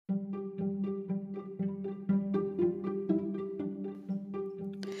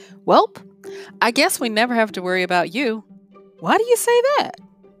Welp, I guess we never have to worry about you. Why do you say that?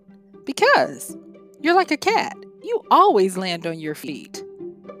 Because you're like a cat. You always land on your feet.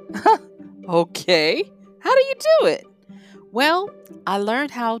 Okay. How do you do it? Well, I learned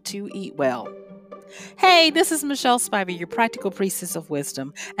how to eat well. Hey, this is Michelle Spiver, your practical priestess of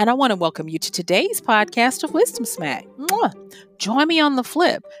wisdom, and I want to welcome you to today's podcast of Wisdom Smack. Mwah! Join me on the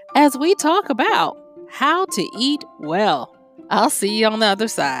flip as we talk about how to eat well. I'll see you on the other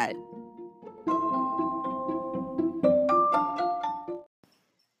side.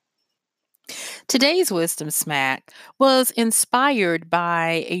 Today's Wisdom Smack was inspired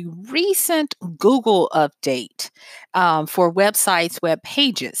by a recent Google update for websites, web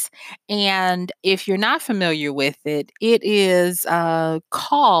pages. And if you're not familiar with it, it is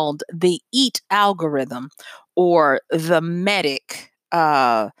called the EAT algorithm or the MEDIC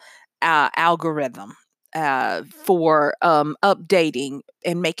algorithm. For updating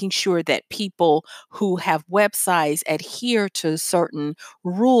and making sure that people who have websites adhere to certain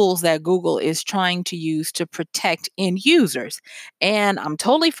rules that Google is trying to use to protect end users. And I'm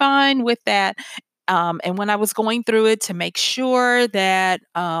totally fine with that. And when I was going through it to make sure that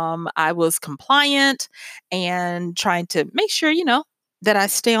I was compliant and trying to make sure, that I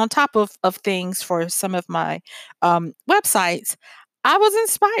stay on top of things for some of my websites, I was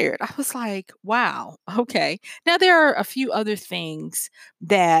inspired. I was like, wow, okay. Now, there are a few other things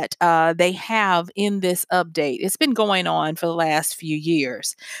that they have in this update. It's been going on for the last few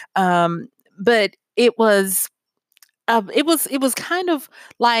years. But it was kind of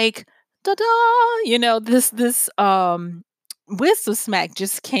like da-da, this wisdom smack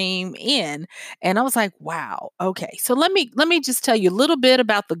just came in, and I was like, wow, okay. So let me just tell you a little bit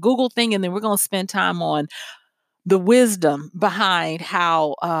about the Google thing, and then we're going to spend time on the wisdom behind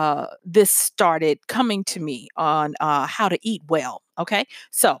how this started coming to me on how to eat well. Okay.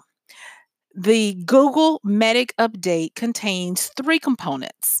 So the Google Medic update contains three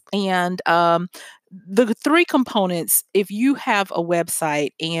components. And the three components, if you have a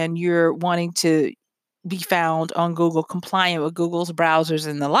website and you're wanting to be found on Google, compliant with Google's browsers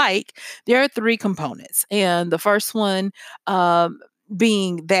and the like, there are three components. And the first one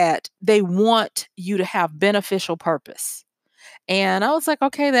being that they want you to have beneficial purpose. And I was like,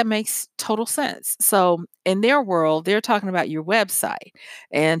 okay, that makes total sense. So, in their world, they're talking about your website.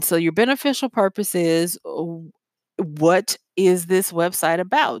 And so, your beneficial purpose is what is this website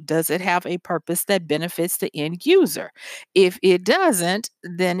about? Does it have a purpose that benefits the end user? If it doesn't,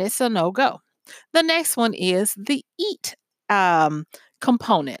 then it's a no go. The next one is the eat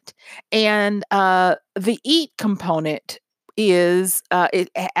component. And the eat component is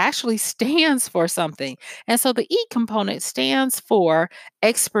actually stands for something. And so the eat component stands for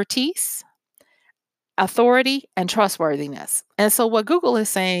expertise, authority, and trustworthiness. And so what Google is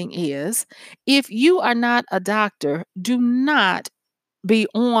saying is if you are not a doctor, do not be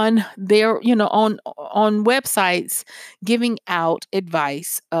on their on websites giving out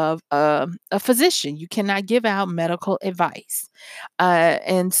advice of a physician. You cannot give out medical advice,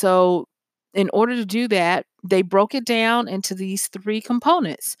 and so in order to do that, they broke it down into these three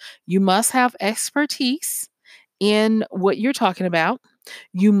components. You must have expertise in what you're talking about.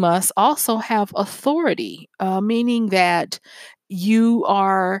 You must also have authority, meaning that you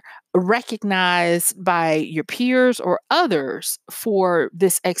are recognized by your peers or others for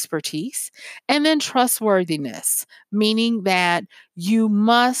this expertise. And then trustworthiness, meaning that you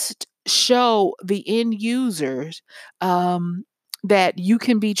must show the end users that you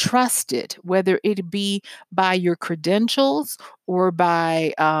can be trusted, whether it be by your credentials or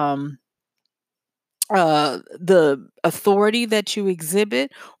by the authority that you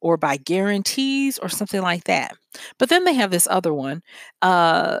exhibit or by guarantees or something like that. But then they have this other one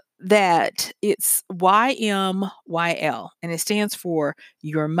that it's YMYL, and it stands for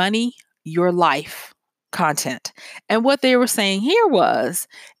your money, your life content. And what they were saying here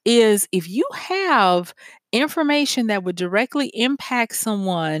is if you have information that would directly impact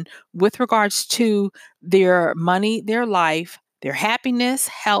someone with regards to their money, their life, their happiness,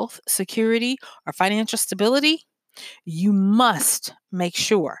 health, security, or financial stability, you must make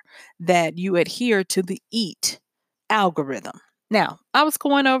sure that you adhere to the EAT algorithm. Now, I was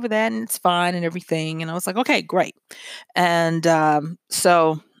going over that and it's fine and everything. And I was like, okay, great. And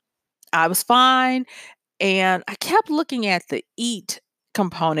so I was fine. And I kept looking at the EAT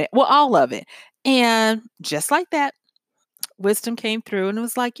component, well, all of it. And just like that, wisdom came through and it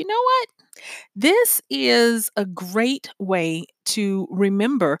was like, you know what? This is a great way to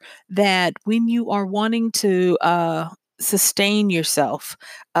remember that when you are wanting to sustain yourself,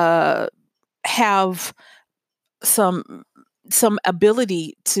 have some some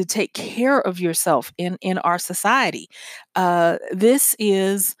ability to take care of yourself in our society. This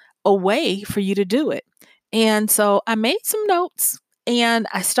is a way for you to do it. And so I made some notes and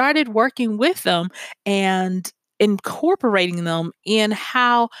I started working with them and incorporating them in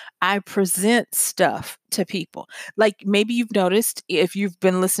how I present stuff to people. Like maybe you've noticed if you've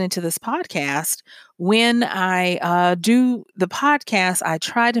been listening to this podcast, when I do the podcast, I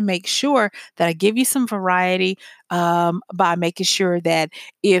try to make sure that I give you some variety by making sure that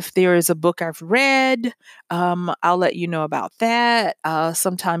if there is a book I've read, I'll let you know about that.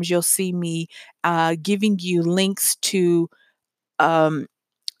 Sometimes you'll see me giving you links to um,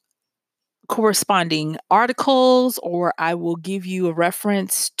 corresponding articles, or I will give you a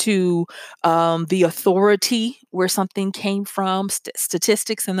reference to the authority where something came from,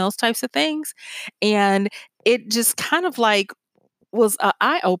 statistics, and those types of things. And it just kind of like was an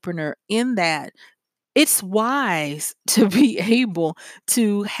eye opener in that it's wise to be able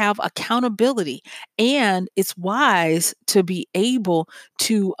to have accountability, and it's wise to be able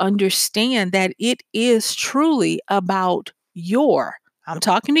to understand that it is truly about I'm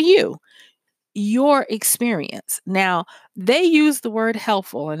talking to you, your experience. Now, they use the word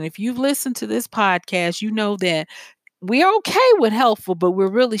helpful. And if you've listened to this podcast, you know that we're okay with helpful, but we're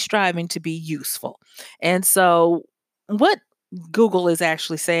really striving to be useful. And so, what Google is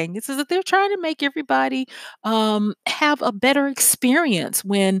actually saying is that they're trying to make everybody have a better experience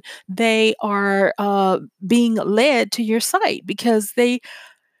when they are being led to your site because they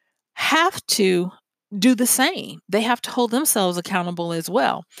have to do the same. They have to hold themselves accountable as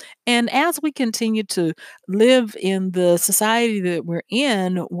well. And as we continue to live in the society that we're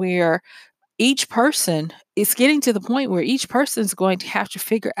in, where each person is getting to the point where each person is going to have to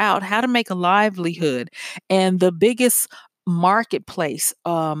figure out how to make a livelihood. And the biggest marketplace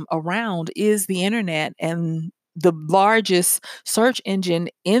around is the internet. And the largest search engine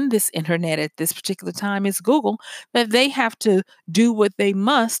in this internet at this particular time is Google, that they have to do what they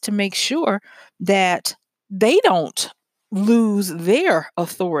must to make sure that they don't lose their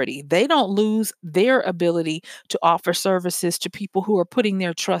authority. They don't lose their ability to offer services to people who are putting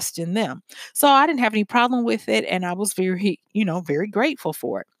their trust in them. So I didn't have any problem with it, and I was very, very grateful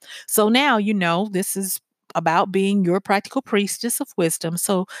for it. So now, this is about being your practical priestess of wisdom.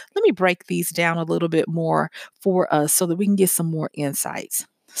 So let me break these down a little bit more for us so that we can get some more insights.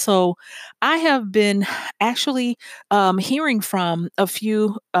 So I have been actually hearing from a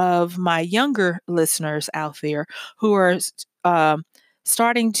few of my younger listeners out there who are um,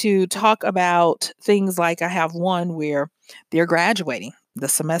 starting to talk about things like I have one where they're graduating. The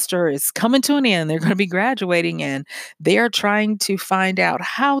semester is coming to an end. They're going to be graduating and they're trying to find out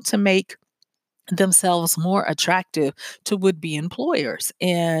how to make themselves more attractive to would be employers.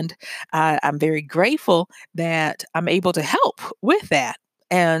 And I'm very grateful that I'm able to help with that.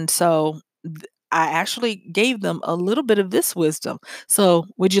 And so I actually gave them a little bit of this wisdom. So,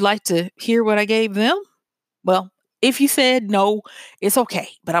 would you like to hear what I gave them? Well, if you said no, it's okay,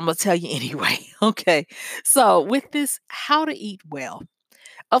 but I'm going to tell you anyway. Okay. So, with this, how to eat well,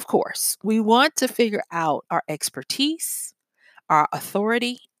 of course, we want to figure out our expertise, our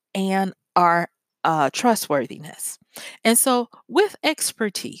authority, and our trustworthiness. And so, with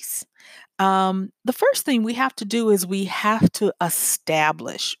expertise, the first thing we have to do is we have to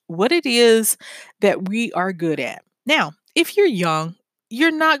establish what it is that we are good at. Now, if you're young,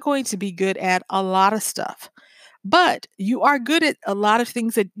 you're not going to be good at a lot of stuff. But you are good at a lot of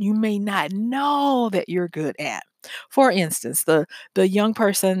things that you may not know that you're good at. For instance, the young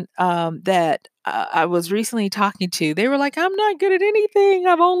person that I was recently talking to, they were like, "I'm not good at anything.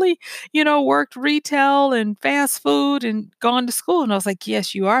 I've only, worked retail and fast food and gone to school." And I was like,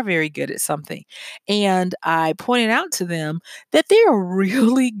 "Yes, you are very good at something." And I pointed out to them that they are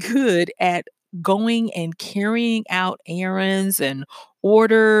really good at going and carrying out errands and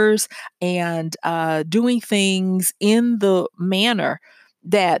orders and doing things in the manner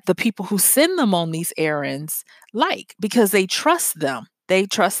that the people who send them on these errands like because they trust them. They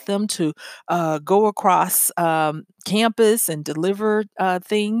trust them to go across campus and deliver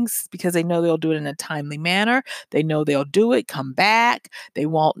things because they know they'll do it in a timely manner. They know they'll do it, come back. They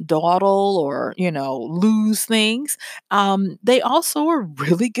won't dawdle or, lose things. They also are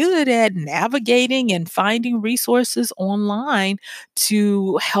really good at navigating and finding resources online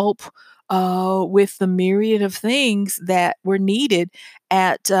to help with the myriad of things that were needed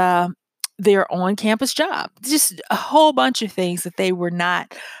at their on campus job. Just a whole bunch of things that they were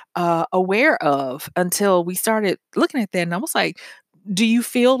not aware of until we started looking at that. And I was like, Do you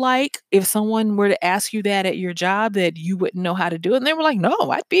feel like if someone were to ask you that at your job that you wouldn't know how to do it? And they were like, "No,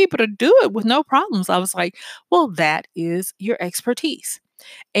 I'd be able to do it with no problems." I was like, "Well, that is your expertise."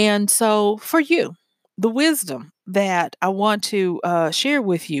 And so for you, the wisdom that I want to share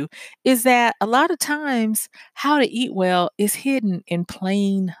with you is that a lot of times how to eat well is hidden in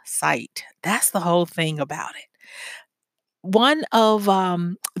plain sight. That's the whole thing about it. One of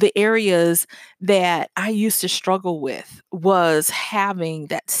the areas that I used to struggle with was having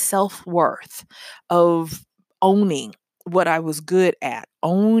that self worth of owning what I was good at,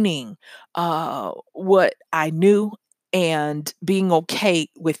 owning what I knew, and being okay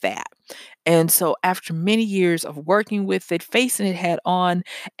with that. And so, after many years of working with it, facing it head on,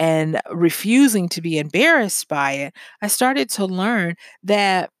 and refusing to be embarrassed by it, I started to learn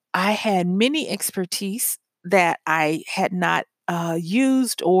that I had many expertise that I had not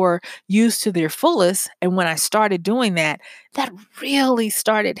used or used to their fullest. And when I started doing that, that really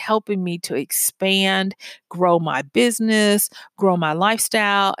started helping me to expand, grow my business, grow my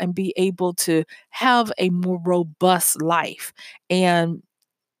lifestyle, and be able to have a more robust life. And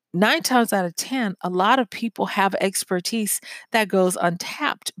 9 times out of 10, a lot of people have expertise that goes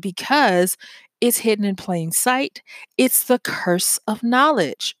untapped because it's hidden in plain sight. It's the curse of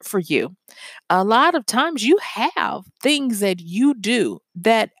knowledge for you. A lot of times you have things that you do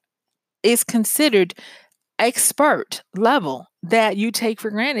that is considered expert level that you take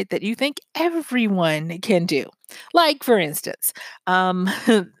for granted that you think everyone can do. Like, for instance,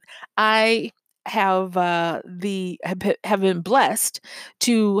 I have been blessed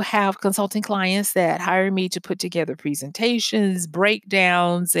to have consulting clients that hire me to put together presentations,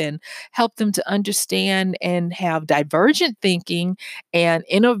 breakdowns, and help them to understand and have divergent thinking and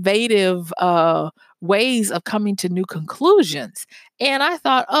innovative ways of coming to new conclusions. And I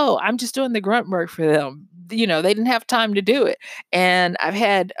thought, oh, I'm just doing the grunt work for them. They didn't have time to do it. And I've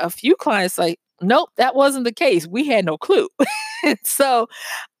had a few clients like, nope, that wasn't the case. We had no clue. So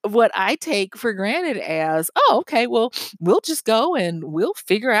what I take for granted as, oh, okay, well, we'll just go and we'll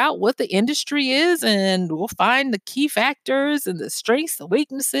figure out what the industry is and we'll find the key factors and the strengths, the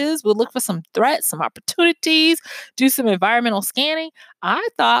weaknesses. We'll look for some threats, some opportunities, do some environmental scanning. I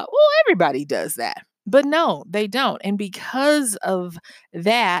thought, well, everybody does that. But no, they don't. And because of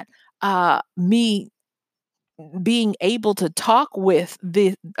that, me being able to talk with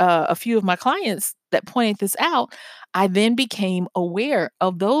a few of my clients that pointed this out, I then became aware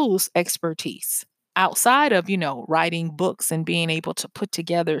of those expertise outside of, writing books and being able to put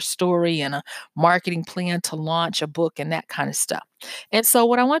together a story and a marketing plan to launch a book and that kind of stuff. And so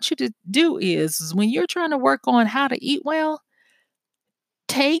what I want you to do is when you're trying to work on how to eat well,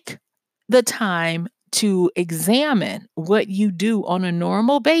 take the time to examine what you do on a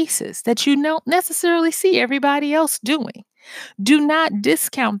normal basis that you don't necessarily see everybody else doing. Do not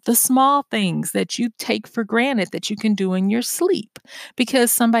discount the small things that you take for granted that you can do in your sleep because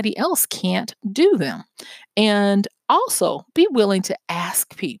somebody else can't do them. And also be willing to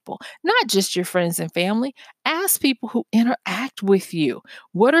ask people, not just your friends and family, ask people who interact with you.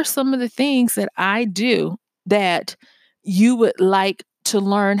 What are some of the things that I do that you would like to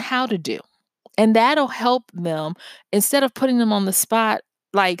learn how to do? And that'll help them instead of putting them on the spot,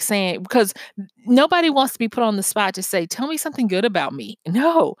 like saying, because nobody wants to be put on the spot to say, tell me something good about me.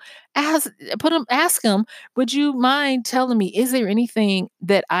 No, ask them, would you mind telling me, is there anything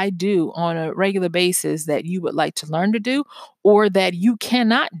that I do on a regular basis that you would like to learn to do or that you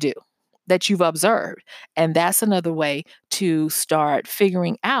cannot do that you've observed? And that's another way to start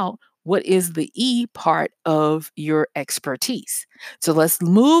figuring out what is the E part of your expertise. So let's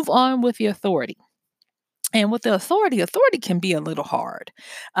move on with the authority. And with the authority can be a little hard.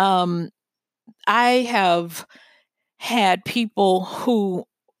 Um, I have had people who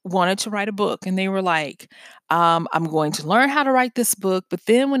wanted to write a book and they were like, I'm going to learn how to write this book. But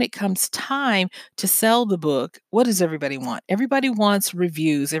then when it comes time to sell the book, what does everybody want? Everybody wants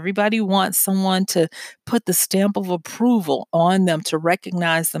reviews. Everybody wants someone to put the stamp of approval on them to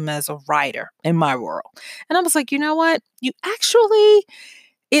recognize them as a writer in my world. And I was like, you know what? You actually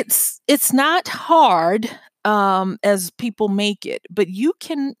it's not hard as people make it, but you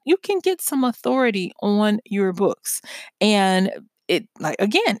can get some authority on your books. And it, like,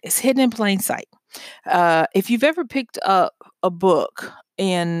 again, it's hidden in plain sight. If you've ever picked up a book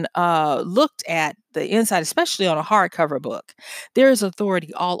and looked at the inside, especially on a hardcover book, there is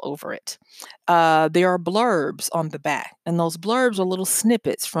authority all over it. There are blurbs on the back, and those blurbs are little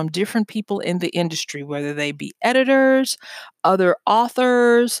snippets from different people in the industry, whether they be editors, other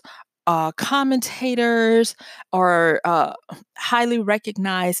authors, commentators or highly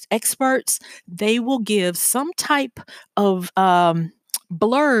recognized experts, they will give some type of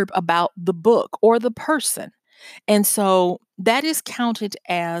blurb about the book or the person. And so that is counted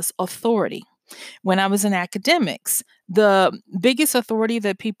as authority. When I was in academics, the biggest authority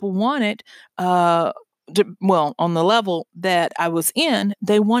that people wanted, uh, well, on the level that I was in,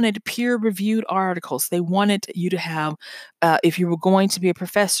 they wanted peer reviewed articles. They wanted you to have, if you were going to be a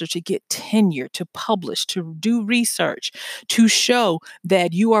professor, to get tenure, to publish, to do research, to show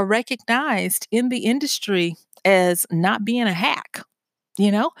that you are recognized in the industry as not being a hack,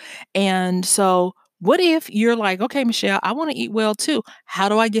 you know? And so, what if you're like, okay, Michelle, I want to eat well too. How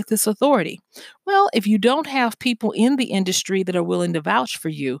do I get this authority? Well, if you don't have people in the industry that are willing to vouch for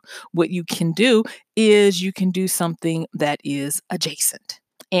you, what you can do is you can do something that is adjacent.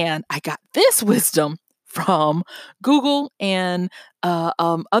 And I got this wisdom from Google and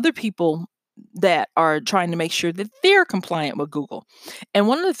other people that are trying to make sure that they're compliant with Google. And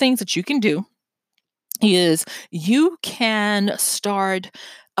one of the things that you can do is you can start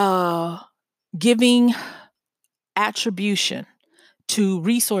uh, giving attribution to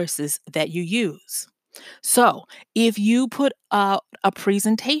resources that you use. So, if you put out a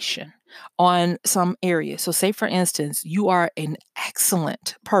presentation on some area, so say for instance, you are an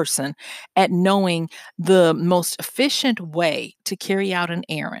excellent person at knowing the most efficient way to carry out an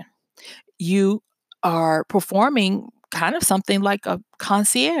errand, you are performing kind of something like a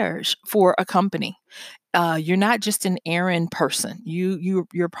concierge for a company. You're not just an errand person.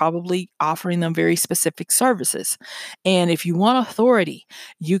 You're probably offering them very specific services. And if you want authority,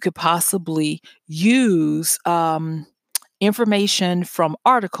 you could possibly use information from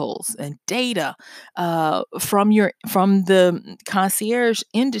articles and data from the concierge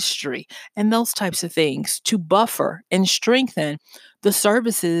industry and those types of things to buffer and strengthen the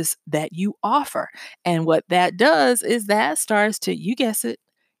services that you offer. And what that does is that starts to, you guessed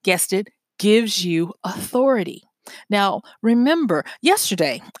it, gives you authority. Now, remember,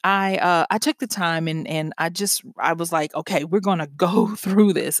 yesterday I took the time and I was like, okay, we're gonna go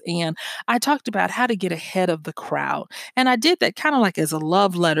through this, and I talked about how to get ahead of the crowd, and I did that kind of like as a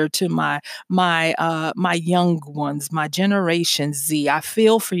love letter to my young ones, my Generation Z. I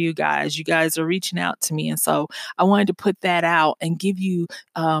feel for you guys. You guys are reaching out to me, and so I wanted to put that out and give you.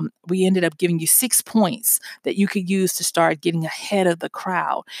 We ended up giving you 6 points that you could use to start getting ahead of the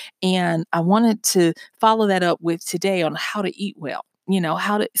crowd. And I wanted to follow that up with today on how to eat well,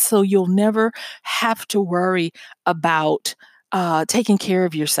 how to, so you'll never have to worry about taking care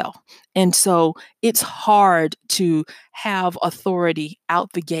of yourself. And so it's hard to have authority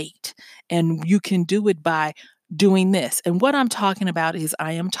out the gate. And you can do it by doing this. And what I'm talking about is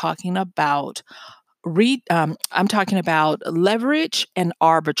I am talking about I'm talking about leverage and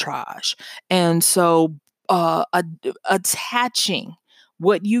arbitrage. And so attaching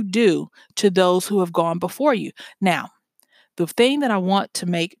what you do to those who have gone before you. Now, the thing that I want to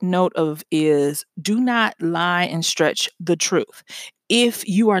make note of is do not lie and stretch the truth. If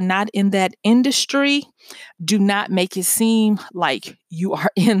you are not in that industry, do not make it seem like you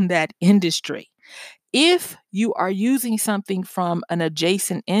are in that industry. If you are using something from an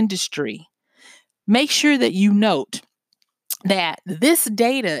adjacent industry, make sure that you note that this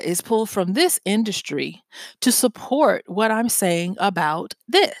data is pulled from this industry to support what I'm saying about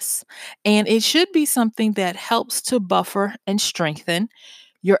this. And it should be something that helps to buffer and strengthen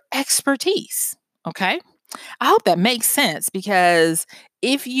your expertise. Okay. I hope that makes sense because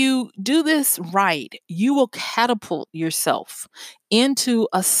if you do this right, you will catapult yourself into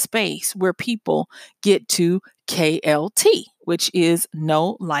a space where people get to KLT, which is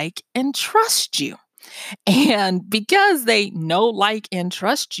know, like, and trust you. And because they know, like, and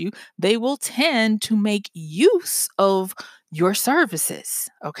trust you, they will tend to make use of your services.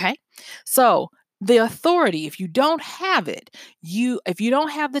 Okay. So, the authority, if you don't have it, if you don't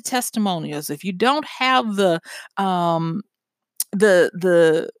have the testimonials, if you don't have um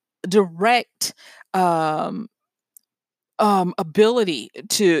the direct um ability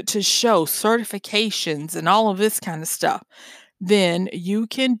to show certifications and all of this kind of stuff, then you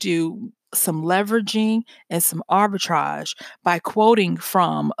can do some leveraging and some arbitrage by quoting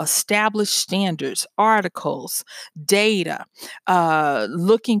from established standards, articles, data,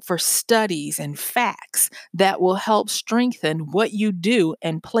 looking for studies and facts that will help strengthen what you do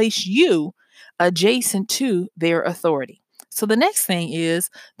and place you adjacent to their authority. So the next thing is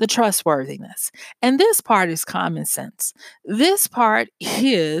the trustworthiness. And this part is common sense. This part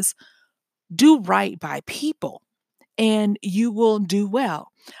is do right by people and you will do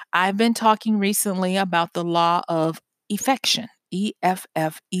well. I've been talking recently about the law of affection.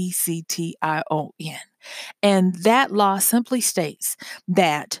 Effectation. And that law simply states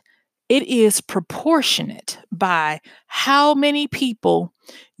that it is proportionate by how many people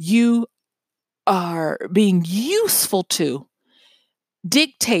you are being useful to,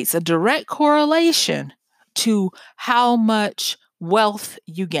 dictates a direct correlation to how much wealth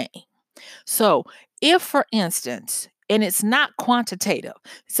you gain. So, if for instance, and it's not quantitative,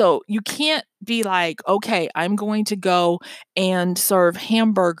 so you can't be like, okay, I'm going to go and serve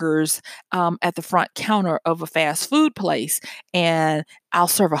hamburgers at the front counter of a fast food place, and I'll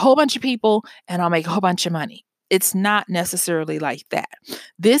serve a whole bunch of people and I'll make a whole bunch of money. It's not necessarily like that.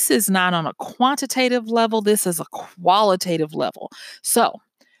 This is not on a quantitative level, this is a qualitative level. So,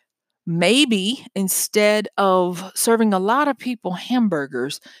 maybe instead of serving a lot of people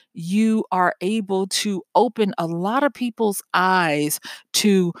hamburgers, you are able to open a lot of people's eyes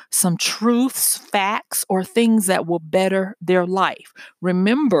to some truths, facts, or things that will better their life.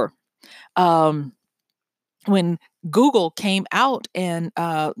 Remember, um, when Google came out and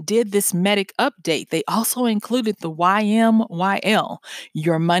did this medic update, they also included the YMYL,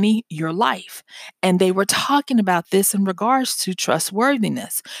 your money, your life. And they were talking about this in regards to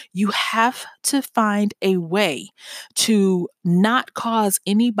trustworthiness. You have to find a way to not cause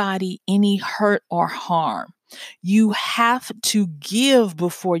anybody any hurt or harm. You have to give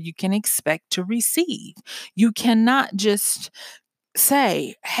before you can expect to receive. You cannot just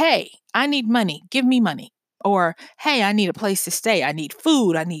say, "Hey, I need money. Give me money." Or, "Hey, I need a place to stay. I need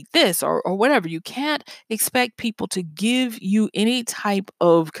food. I need this," or whatever. You can't expect people to give you any type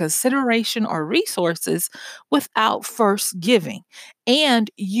of consideration or resources without first giving. And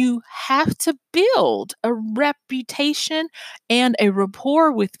you have to build a reputation and a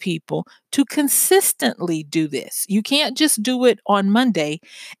rapport with people to consistently do this. You can't just do it on Monday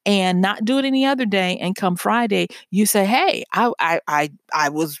and not do it any other day, and come Friday you say, "Hey, I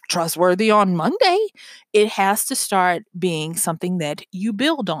was trustworthy on Monday." It has to start being something that you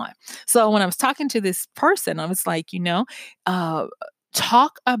build on. So when I was talking to this person, I was like, uh,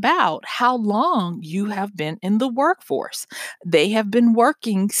 talk about how long you have been in the workforce. They have been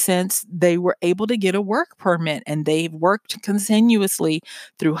working since they were able to get a work permit, and they've worked continuously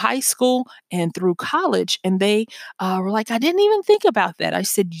through high school and through college. And they were like, "I didn't even think about that." I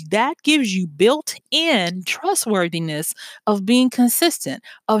said, "That gives you built in trustworthiness of being consistent,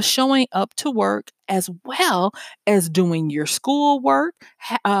 of showing up to work as well as doing your schoolwork,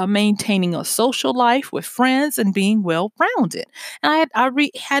 maintaining a social life with friends, and being well rounded." And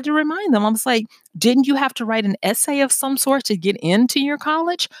had to remind them. I was like, "Didn't you have to write an essay of some sort to get into your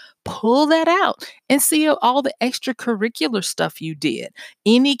college? Pull that out and see all the extracurricular stuff you did,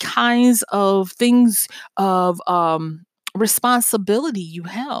 any kinds of things of responsibility you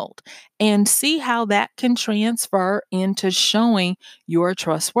held, and see how that can transfer into showing your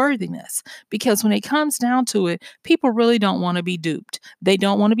trustworthiness." Because when it comes down to it, people really don't want to be duped. They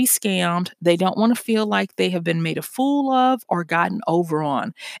don't want to be scammed. They don't want to feel like they have been made a fool of or gotten over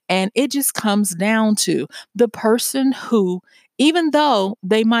on. And it just comes down to the person who, even though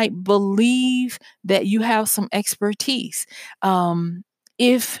they might believe that you have some expertise,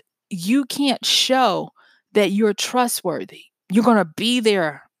 if you can't show that you're trustworthy, you're going to be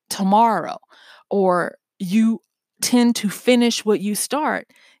there tomorrow, or you tend to finish what you start,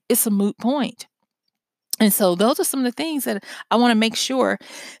 it's a moot point. And so those are some of the things that I want to make sure,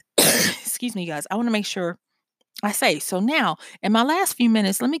 excuse me, guys, I want to make sure I say. So now, in my last few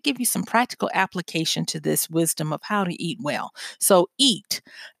minutes, let me give you some practical application to this wisdom of how to eat well. So, eat,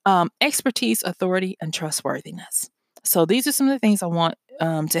 expertise, authority, and trustworthiness. So, these are some of the things I want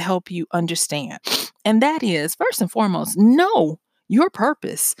to help you understand. And that is, first and foremost, know your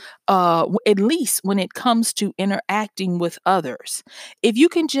purpose, at least when it comes to interacting with others. If you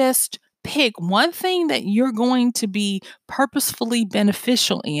can just pick one thing that you're going to be purposefully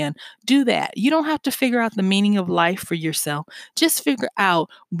beneficial in, do that. You don't have to figure out the meaning of life for yourself. Just figure out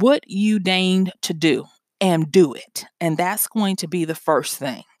what you deigned to do and do it. And that's going to be the first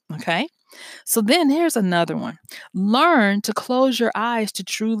thing. Okay. So then here's another one. Learn to close your eyes to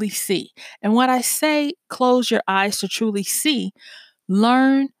truly see. And when I say close your eyes to truly see,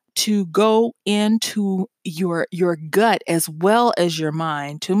 learn to go into your gut as well as your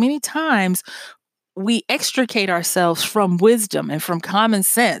mind. Too many times we extricate ourselves from wisdom and from common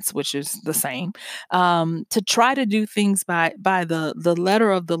sense, which is the same, to try to do things by the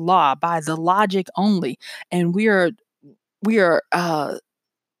letter of the law, by the logic only, and we are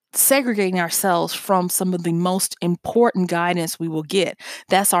segregating ourselves from some of the most important guidance we will get.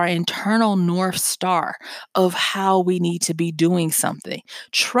 That's our internal North Star of how we need to be doing something.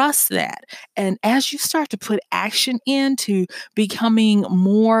 Trust that. And as you start to put action into becoming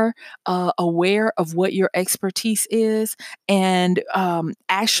more aware of what your expertise is and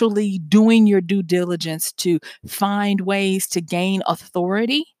actually doing your due diligence to find ways to gain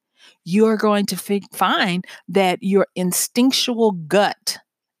authority, you're going to find that your instinctual gut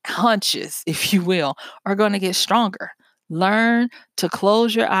hunches, if you will, are going to get stronger. Learn to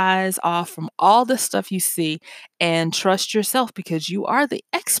close your eyes off from all the stuff you see and trust yourself because you are the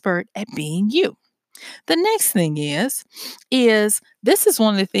expert at being you. The next thing is this is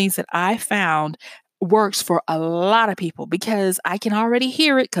one of the things that I found works for a lot of people because I can already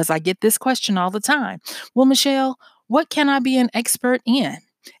hear it because I get this question all the time. Well, Michelle, what can I be an expert in?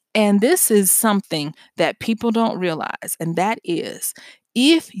 And this is something that people don't realize, and that is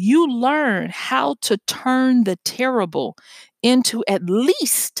if you learn how to turn the terrible into at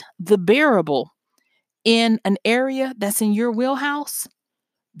least the bearable in an area that's in your wheelhouse,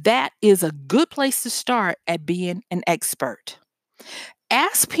 that is a good place to start at being an expert.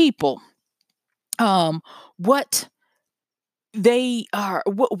 Ask people what they are,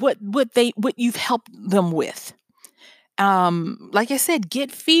 what you've helped them with. Like I said,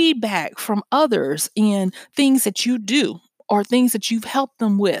 get feedback from others in things that you do or things that you've helped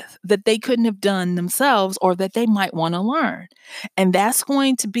them with that they couldn't have done themselves or that they might want to learn. And that's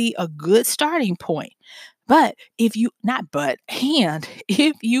going to be a good starting point. But if you, not but, and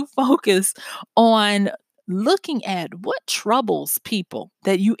if you focus on looking at what troubles people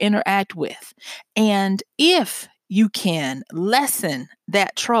that you interact with, and if you can lessen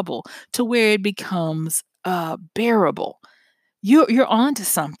that trouble to where it becomes bearable, you're onto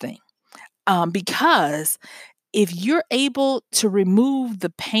something. Because if you're able to remove the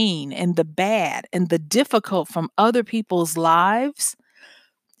pain and the bad and the difficult from other people's lives,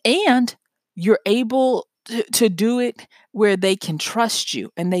 and you're able to do it where they can trust you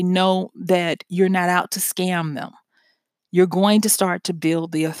and they know that you're not out to scam them, you're going to start to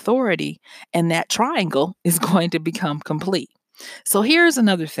build the authority, and that triangle is going to become complete. So here's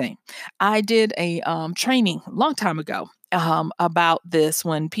another thing. I did a training a long time ago about this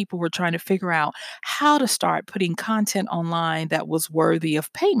when people were trying to figure out how to start putting content online that was worthy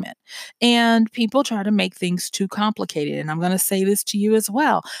of payment. And people try to make things too complicated. And I'm going to say this to you as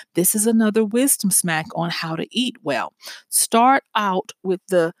well. This is another wisdom smack on how to eat well. Start out with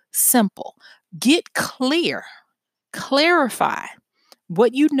the simple. Get clear, clarify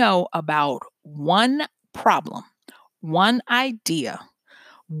what you know about one problem, one idea,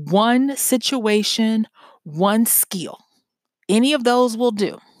 one situation, one skill. Any of those will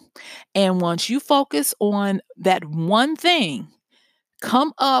do. And once you focus on that one thing,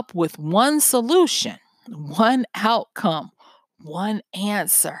 come up with one solution, one outcome, one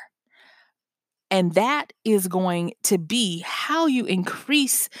answer. And that is going to be how you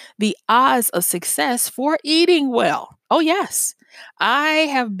increase the odds of success for eating well. Oh, yes. I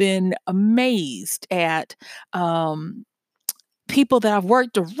have been amazed at people that I've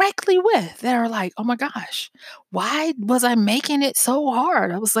worked directly with that are like, oh my gosh, why was I making it so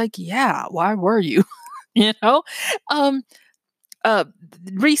hard? I was like, yeah, why were you? you know? Um, uh,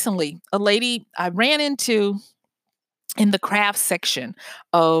 Recently, a lady I ran into in the craft section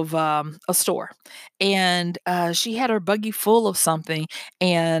of a store, and she had her buggy full of something,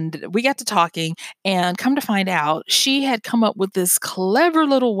 and we got to talking, and come to find out she had come up with this clever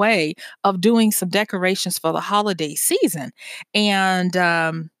little way of doing some decorations for the holiday season.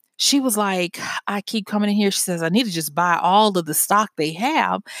 And she was like, I keep coming in here, she says, I need to just buy all of the stock they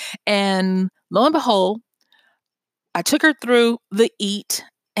have. And lo and behold, I took her through the eat,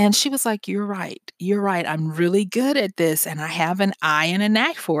 and she was like, "You're right. You're right. I'm really good at this and I have an eye and a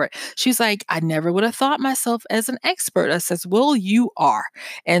knack for it." She's like, "I never would have thought myself as an expert." I says, "Well, you are."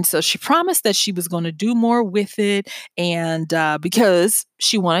 And so she promised that she was going to do more with it, and because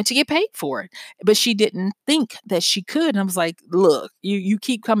she wanted to get paid for it, but she didn't think that she could. And I was like, "Look, you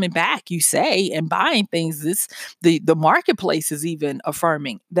keep coming back, you say, and buying things. The marketplace is even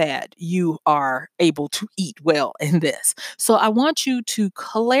affirming that you are able to eat well in this. So I want you to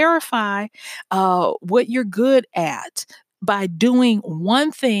clarify what you're good at by doing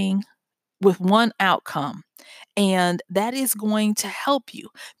one thing with one outcome. And that is going to help you.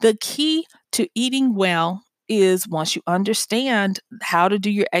 The key to eating well is once you understand how to do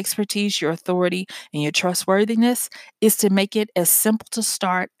your expertise, your authority, and your trustworthiness, is to make it as simple to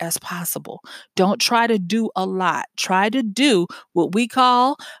start as possible. Don't try to do a lot. Try to do what we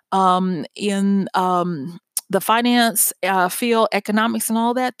call in the finance field, economics, and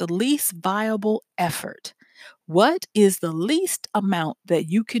all that, the least viable effort. What is the least amount that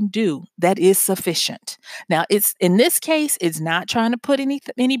you can do that is sufficient? Now, it's in this case, it's not trying to put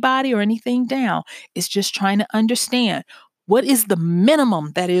anybody or anything down. It's just trying to understand what is the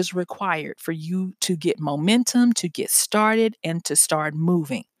minimum that is required for you to get momentum, to get started, and to start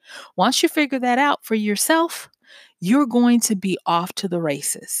moving. Once you figure that out for yourself, you're going to be off to the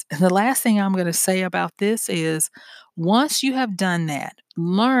races. And the last thing I'm going to say about this is once you have done that,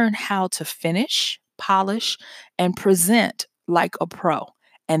 learn how to finish, polish, and present like a pro.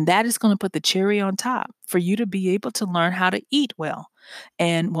 And that is going to put the cherry on top for you to be able to learn how to eat well.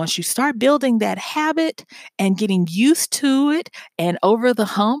 And once you start building that habit and getting used to it and over the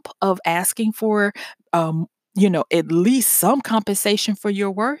hump of asking for, at least some compensation for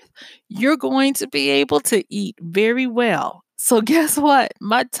your worth, you're going to be able to eat very well. So, guess what?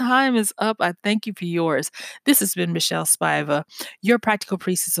 My time is up. I thank you for yours. This has been Michelle Spiva, your practical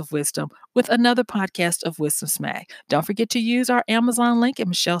priestess of wisdom, with another podcast of Wisdom Smack. Don't forget to use our Amazon link at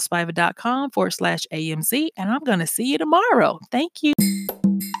michellespiva.com/AMZ, and I'm going to see you tomorrow. Thank you.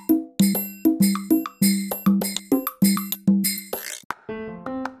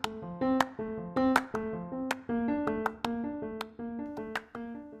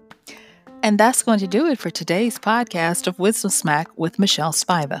 And that's going to do it for today's podcast of Wisdom Smack with Michelle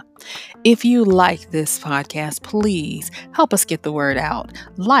Spiva. If you like this podcast, please help us get the word out.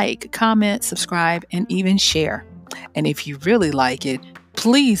 Like, comment, subscribe, and even share. And if you really like it,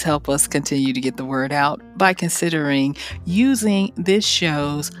 please help us continue to get the word out by considering using this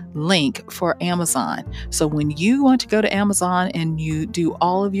show's link for Amazon. So when you want to go to Amazon and you do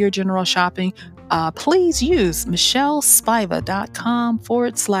all of your general shopping, please use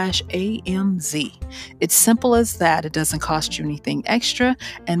michellespiva.com/AMZ. It's simple as that. It doesn't cost you anything extra,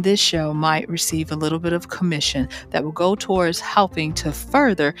 and this show might receive a little bit of commission that will go towards helping to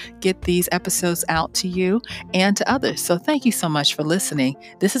further get these episodes out to you and to others. So thank you so much for listening.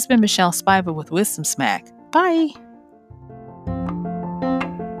 This has been Michelle Spiva with Wisdom Smack. Bye.